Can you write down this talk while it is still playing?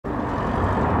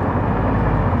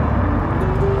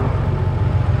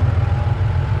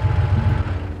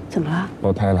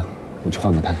烧胎了，我去换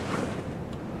个胎。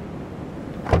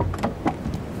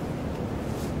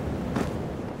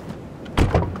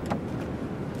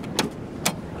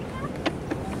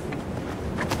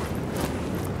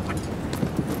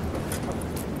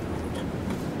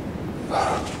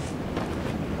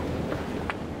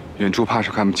远处怕是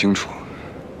看不清楚，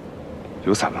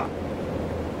有伞吗？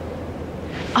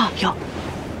哦，有。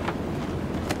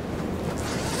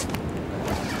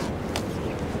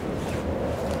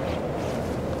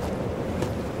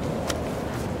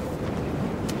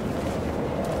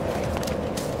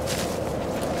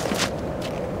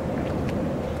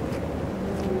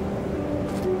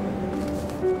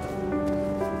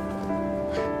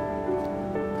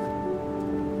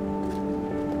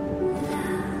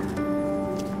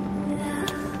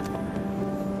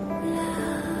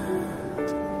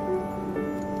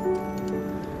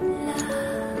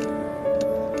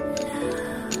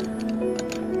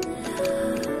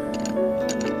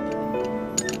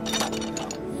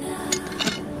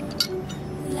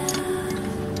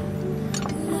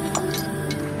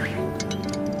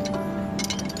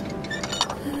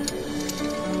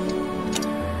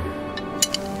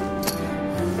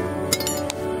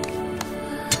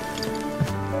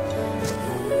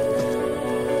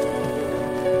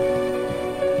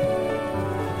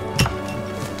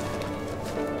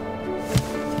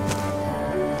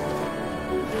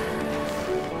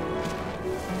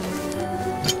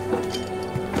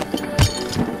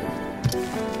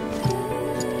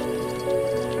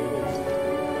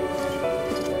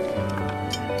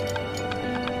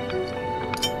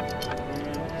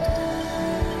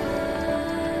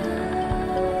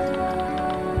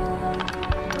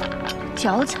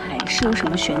 脚踩是有什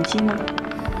么玄机吗？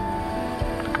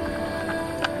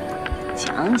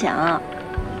讲讲。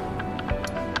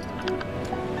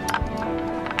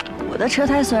我的车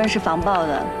胎虽然是防爆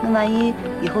的，那万一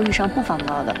以后遇上不防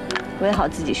爆的，我也好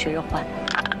自己学着换。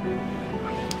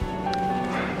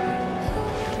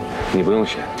你不用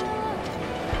学，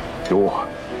有我。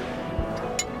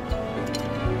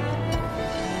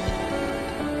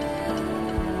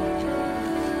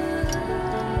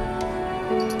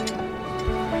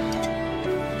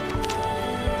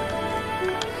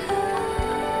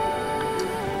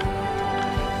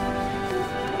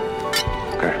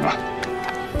 干什么？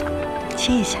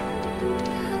亲一下。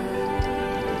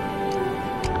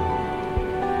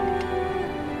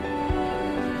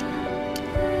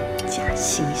假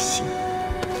惺惺。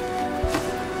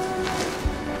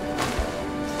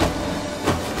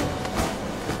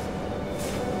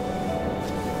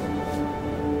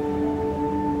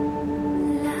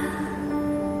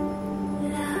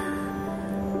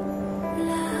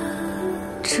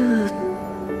这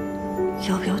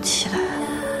要不要起来？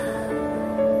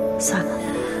 算了，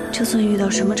就算遇到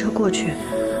什么车过去，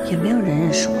也没有人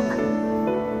认识我们。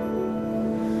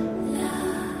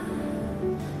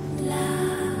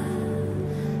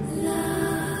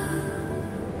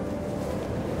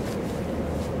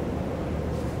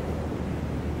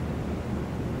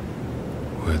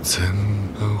我怎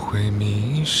么会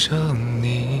迷上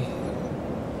你？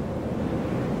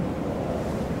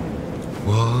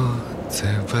我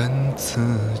在问自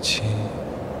己。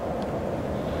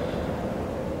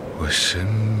 我什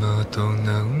么都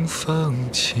能放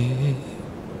弃，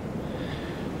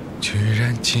居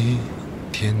然今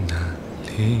天难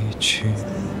离去。怎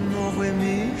么会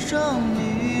迷上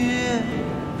你？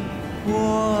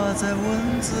我在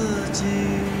问自己，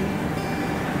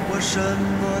我什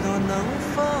么都能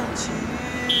放弃。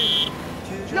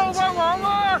要帮忙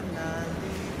吗？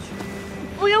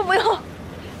不用不用，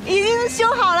已经修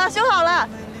好了，修好了。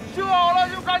 修好了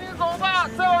就赶紧走吧，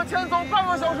再往前走半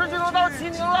个小时就能到齐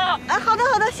宁了。哎，好的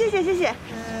好的，谢谢谢谢。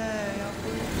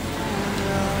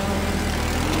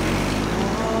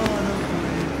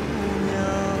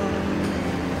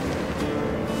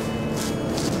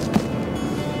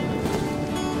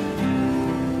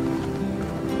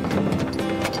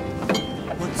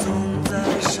我总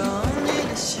在伤你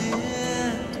的心，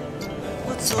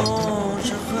我总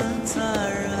是很残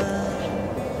忍，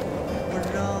我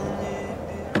让。